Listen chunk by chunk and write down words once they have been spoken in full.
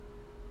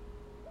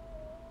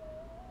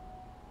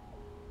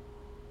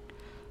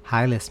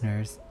Hi,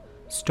 listeners.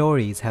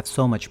 Stories have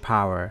so much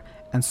power,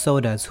 and so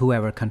does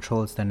whoever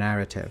controls the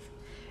narrative.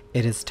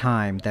 It is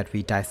time that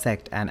we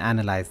dissect and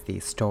analyze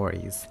these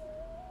stories.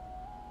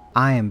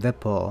 I am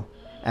Vipul,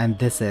 and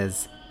this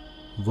is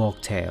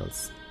Folk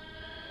Tales.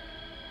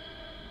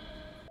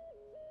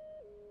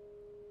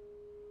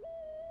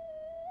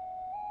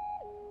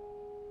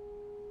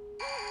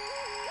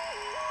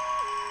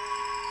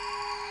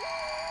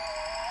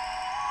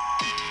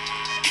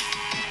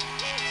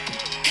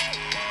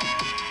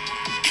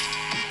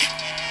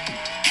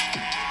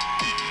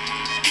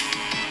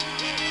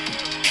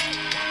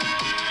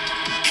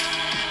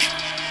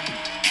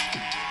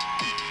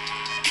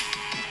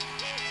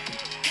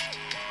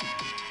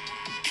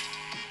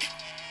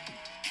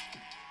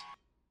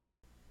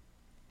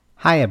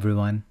 Hi,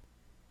 everyone.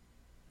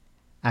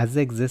 As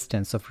the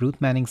existence of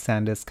Ruth Manning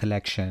Sanders'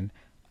 collection,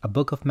 A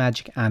Book of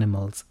Magic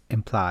Animals,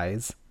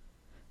 implies,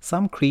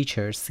 some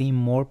creatures seem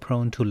more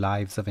prone to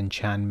lives of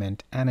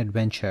enchantment and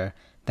adventure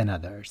than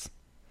others.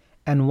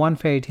 And one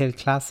fairy tale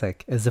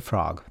classic is the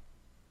frog.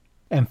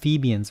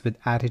 Amphibians with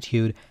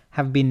attitude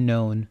have been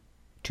known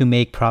to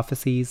make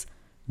prophecies,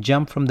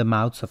 jump from the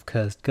mouths of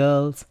cursed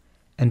girls,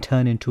 and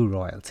turn into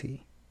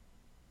royalty.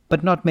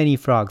 But not many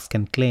frogs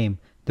can claim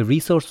the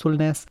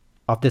resourcefulness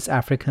of this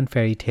African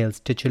fairy tale's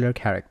titular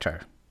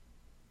character.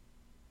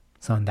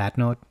 So on that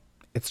note,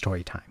 it's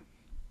story time.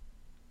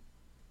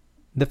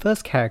 The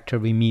first character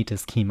we meet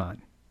is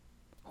Kiman,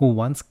 who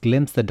once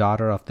glimpsed the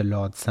daughter of the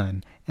Lord's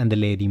Sun and the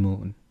Lady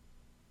Moon,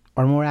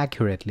 or more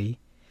accurately,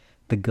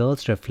 the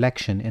girl's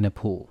reflection in a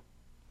pool,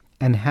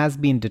 and has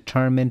been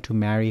determined to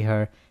marry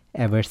her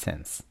ever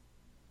since.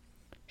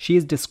 She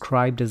is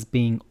described as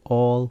being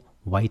all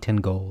white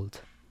and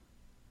gold.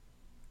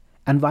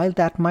 And while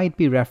that might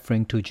be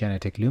referring to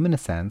genetic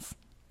luminescence,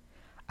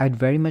 I'd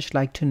very much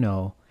like to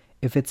know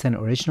if it's an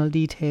original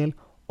detail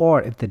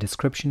or if the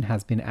description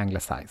has been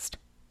anglicized.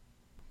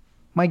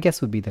 My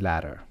guess would be the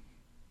latter.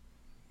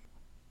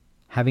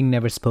 Having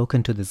never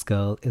spoken to this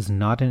girl is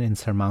not an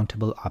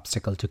insurmountable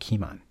obstacle to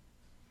Kiman,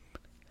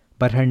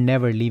 but her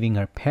never leaving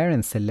her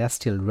parents'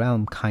 celestial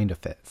realm kind of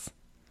is.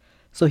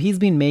 So he's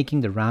been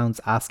making the rounds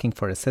asking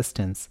for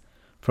assistance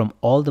from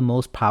all the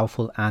most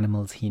powerful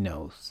animals he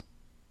knows.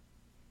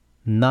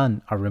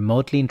 None are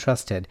remotely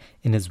interested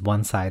in his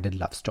one-sided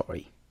love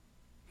story.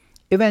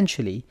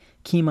 Eventually,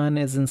 Kiman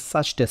is in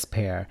such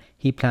despair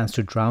he plans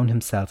to drown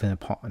himself in a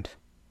pond.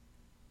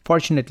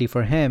 Fortunately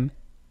for him,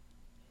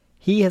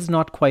 he has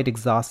not quite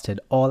exhausted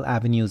all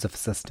avenues of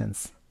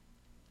assistance.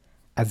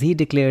 As he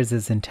declares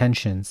his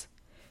intentions,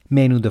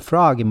 Mainu the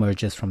frog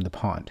emerges from the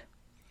pond.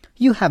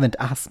 "You haven't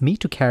asked me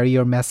to carry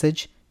your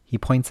message," he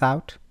points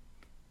out.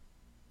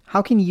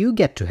 "How can you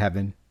get to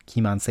heaven?"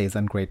 Kiman says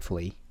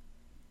ungratefully,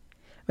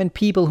 "when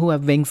people who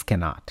have wings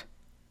cannot."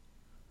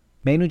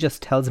 Mainu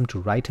just tells him to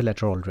write a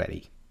letter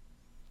already.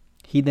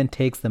 He then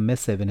takes the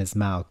missive in his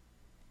mouth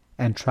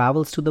and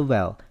travels to the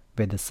well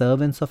where the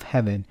servants of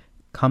heaven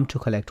come to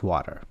collect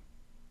water.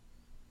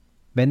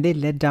 When they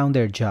let down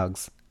their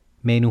jugs,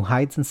 Mainu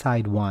hides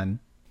inside one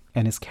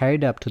and is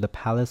carried up to the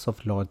palace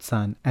of Lord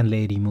Sun and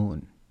Lady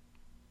Moon.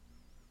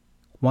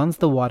 Once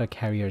the water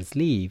carriers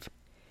leave,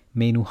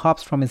 Mainu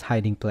hops from his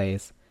hiding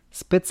place,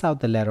 spits out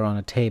the letter on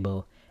a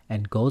table,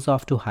 and goes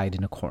off to hide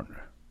in a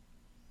corner.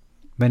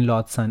 When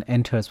Lord Sun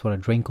enters for a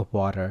drink of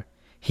water,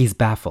 he's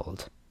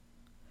baffled.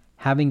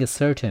 Having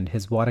ascertained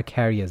his water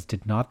carriers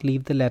did not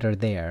leave the letter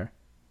there,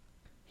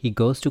 he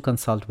goes to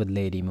consult with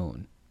Lady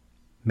Moon.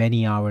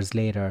 Many hours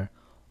later,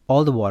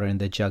 all the water in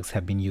the jugs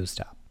have been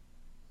used up,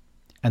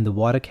 and the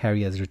water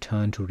carriers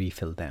return to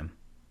refill them.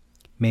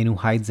 Mainu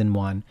hides in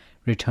one,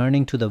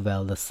 returning to the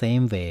well the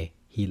same way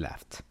he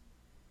left.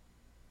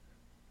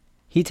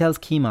 He tells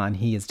Kiman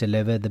he has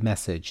delivered the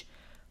message,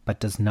 but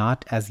does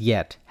not as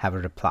yet have a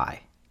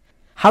reply.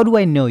 "How do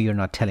I know you're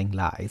not telling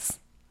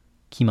lies?"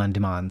 Kiman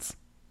demands.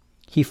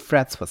 He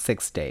frets for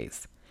 6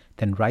 days,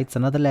 then writes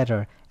another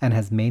letter and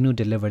has Mainu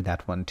deliver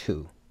that one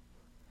too.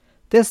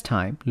 This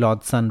time,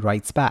 Lord Sun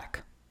writes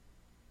back.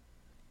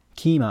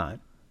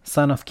 "Kiman,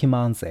 son of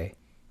Kimanze,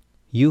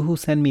 you who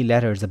send me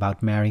letters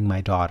about marrying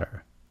my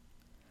daughter.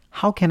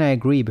 How can I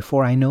agree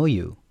before I know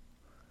you?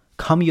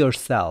 Come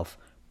yourself,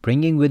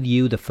 bringing with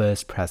you the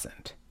first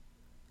present.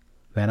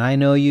 When I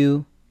know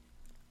you,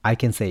 I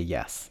can say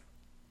yes."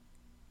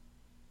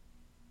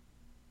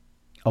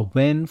 A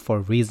win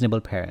for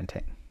reasonable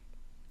parenting.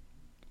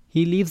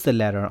 He leaves the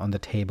letter on the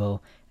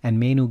table and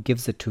Mainu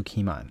gives it to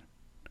Kiman,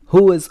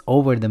 who is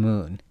over the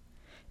moon,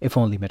 if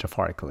only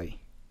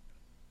metaphorically.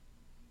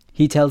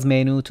 He tells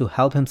Mainu to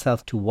help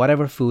himself to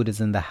whatever food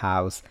is in the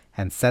house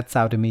and sets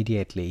out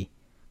immediately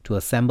to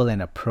assemble an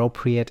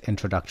appropriate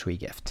introductory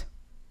gift.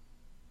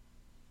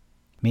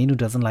 Mainu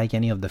doesn't like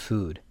any of the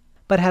food,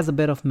 but has a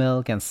bit of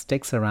milk and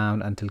sticks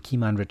around until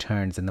Kiman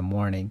returns in the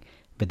morning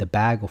with a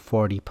bag of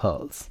 40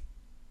 pearls.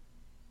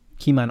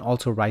 Kiman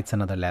also writes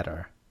another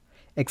letter,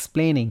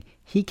 explaining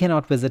he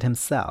cannot visit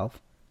himself,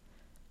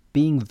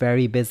 being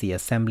very busy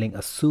assembling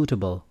a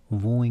suitable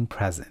wooing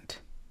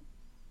present.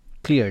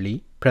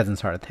 Clearly,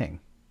 presents are a thing.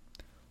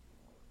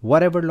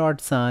 Whatever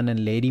Lord Sun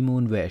and Lady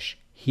Moon wish,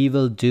 he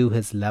will do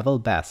his level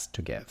best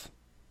to give.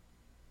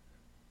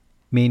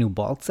 Mainu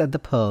balks at the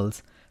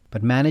pearls,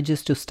 but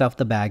manages to stuff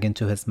the bag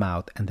into his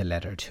mouth and the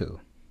letter too.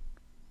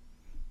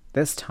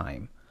 This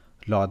time,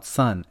 Lord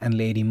Sun and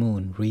Lady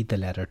Moon read the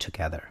letter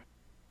together.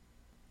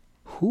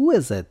 Who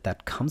is it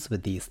that comes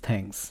with these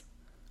things?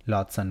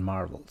 Lord Sun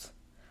marvels.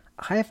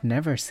 I have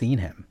never seen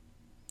him.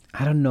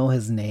 I don't know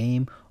his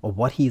name or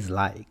what he's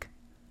like.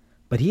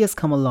 But he has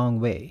come a long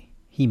way.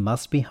 He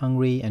must be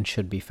hungry and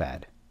should be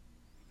fed.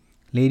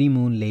 Lady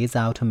Moon lays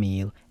out a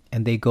meal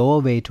and they go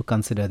away to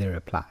consider their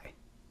reply.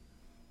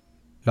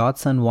 Lord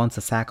Sun wants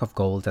a sack of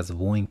gold as a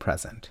wooing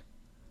present.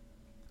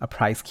 A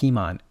price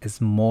Kiman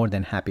is more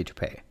than happy to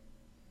pay.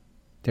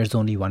 There's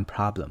only one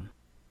problem.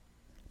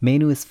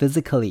 Mainu is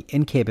physically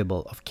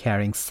incapable of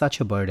carrying such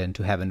a burden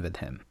to heaven with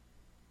him.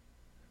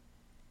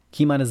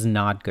 Kiman is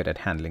not good at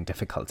handling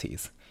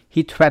difficulties.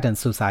 He threatens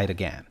suicide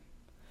again.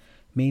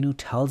 Mainu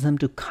tells him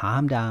to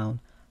calm down,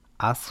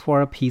 asks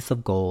for a piece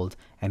of gold,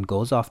 and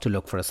goes off to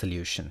look for a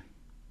solution.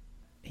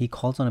 He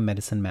calls on a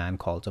medicine man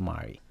called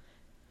Omari,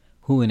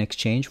 who in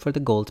exchange for the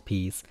gold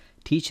piece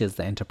teaches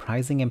the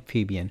enterprising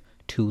amphibian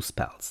 2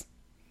 spells.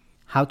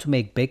 How to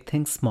make big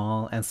things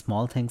small and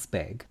small things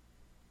big,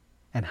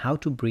 and how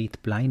to breathe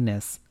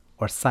blindness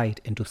or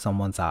sight into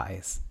someone's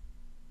eyes.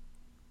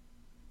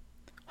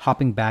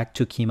 Hopping back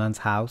to Kiman's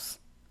house,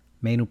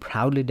 Mainu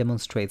proudly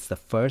demonstrates the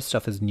first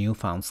of his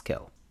newfound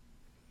skill.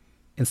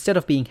 Instead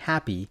of being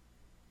happy,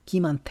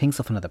 Kiman thinks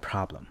of another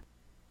problem.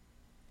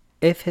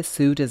 If his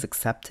suit is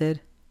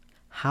accepted,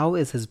 how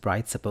is his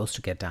bride supposed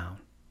to get down?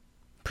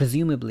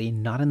 Presumably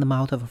not in the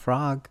mouth of a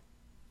frog.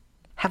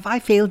 Have I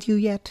failed you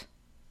yet?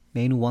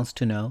 Mainu wants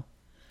to know.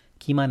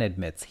 Kiman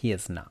admits he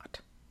is not.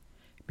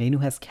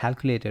 Mainu has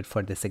calculated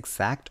for this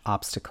exact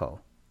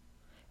obstacle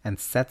and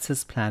sets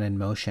his plan in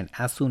motion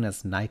as soon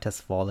as night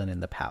has fallen in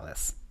the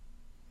palace.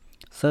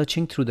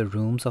 Searching through the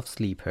rooms of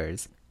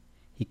sleepers,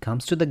 he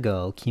comes to the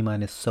girl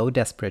Kiman is so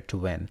desperate to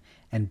win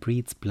and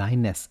breathes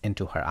blindness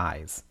into her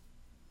eyes,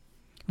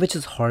 which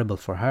is horrible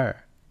for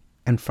her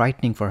and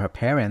frightening for her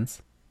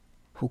parents,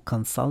 who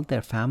consult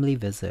their family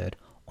wizard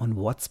on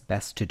what's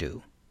best to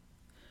do.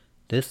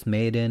 This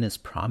maiden is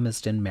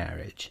promised in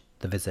marriage,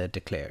 the wizard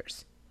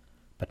declares,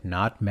 but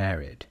not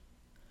married.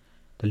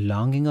 The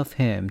longing of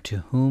him to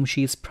whom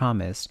she is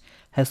promised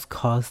has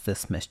caused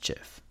this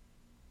mischief.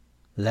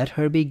 Let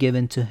her be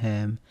given to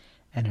him,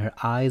 and her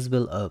eyes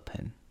will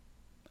open.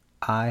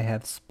 I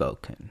have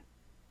spoken.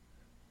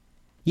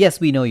 Yes,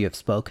 we know you have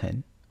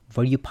spoken.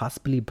 Were you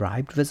possibly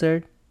bribed,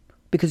 wizard?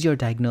 Because your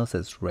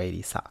diagnosis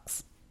really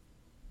sucks.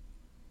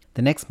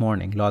 The next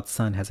morning, Lord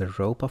Sun has a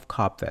rope of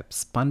cobwebs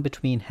spun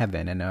between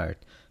heaven and earth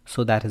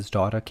so that his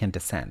daughter can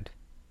descend,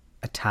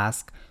 a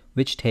task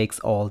which takes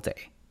all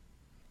day.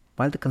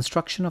 While the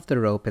construction of the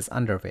rope is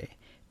underway,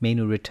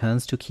 Mainu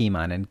returns to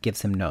Kiman and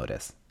gives him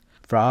notice.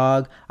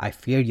 Frog, I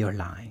fear you're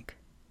lying,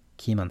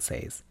 Kiman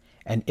says,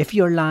 and if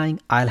you're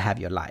lying, I'll have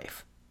your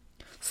life.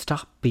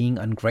 Stop being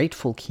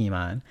ungrateful,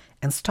 Kiman,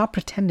 and stop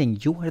pretending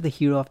you are the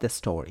hero of this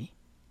story.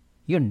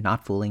 You're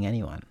not fooling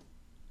anyone.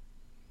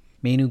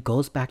 Mainu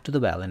goes back to the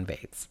well and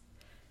waits.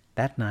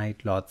 That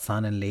night, Lord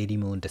Sun and Lady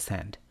Moon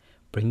descend,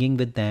 bringing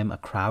with them a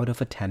crowd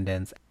of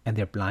attendants and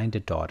their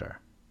blinded daughter.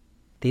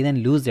 They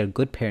then lose their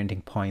good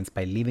parenting points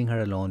by leaving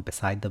her alone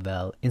beside the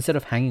well instead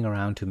of hanging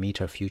around to meet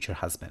her future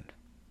husband.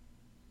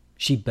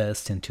 She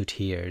bursts into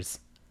tears.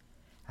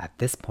 At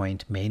this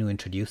point, Mainu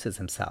introduces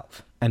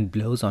himself and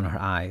blows on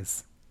her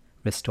eyes,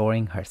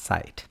 restoring her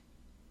sight.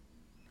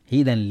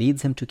 He then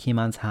leads him to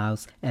Kiman's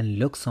house and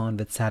looks on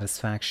with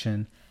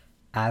satisfaction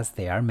as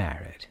they are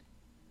married.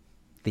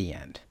 The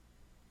end.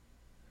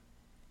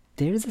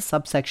 There is a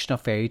subsection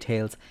of fairy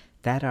tales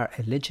that are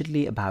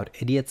allegedly about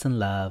idiots in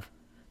love,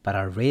 but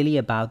are really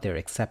about their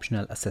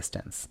exceptional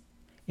assistants,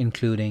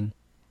 including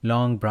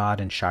Long,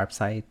 Broad, and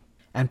Sharpsight,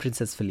 and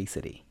Princess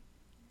Felicity.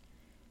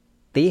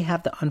 They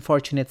have the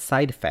unfortunate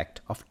side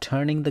effect of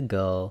turning the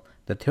girl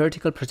the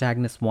theoretical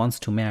protagonist wants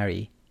to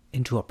marry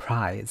into a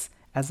prize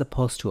as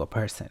opposed to a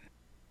person.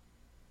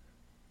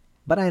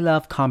 But I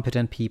love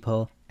competent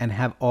people and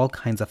have all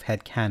kinds of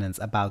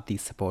headcanons about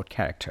these support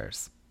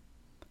characters.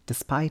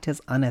 Despite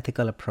his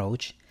unethical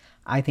approach,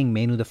 I think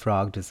Mainu the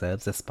Frog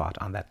deserves a spot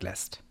on that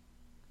list.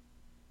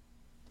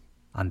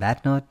 On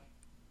that note,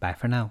 bye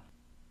for now.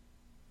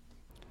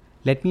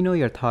 Let me know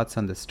your thoughts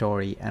on the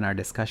story and our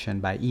discussion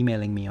by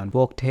emailing me on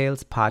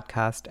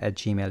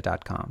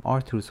woketalespodcast@gmail.com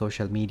or through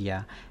social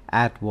media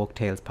at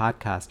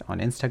woketalespodcast on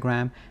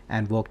Instagram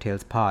and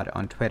woketalespod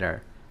on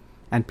Twitter.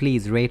 And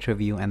please rate,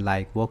 review, and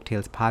like Woke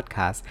Tales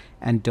Podcast,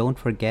 and don't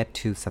forget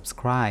to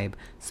subscribe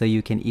so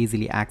you can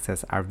easily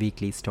access our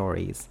weekly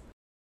stories.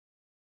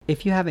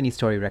 If you have any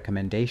story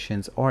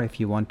recommendations, or if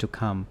you want to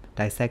come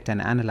dissect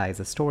and analyze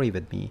a story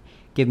with me,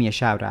 give me a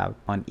shout out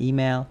on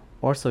email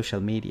or social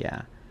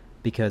media,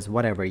 because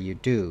whatever you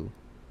do,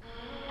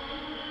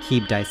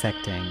 keep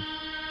dissecting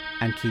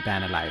and keep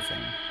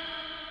analyzing.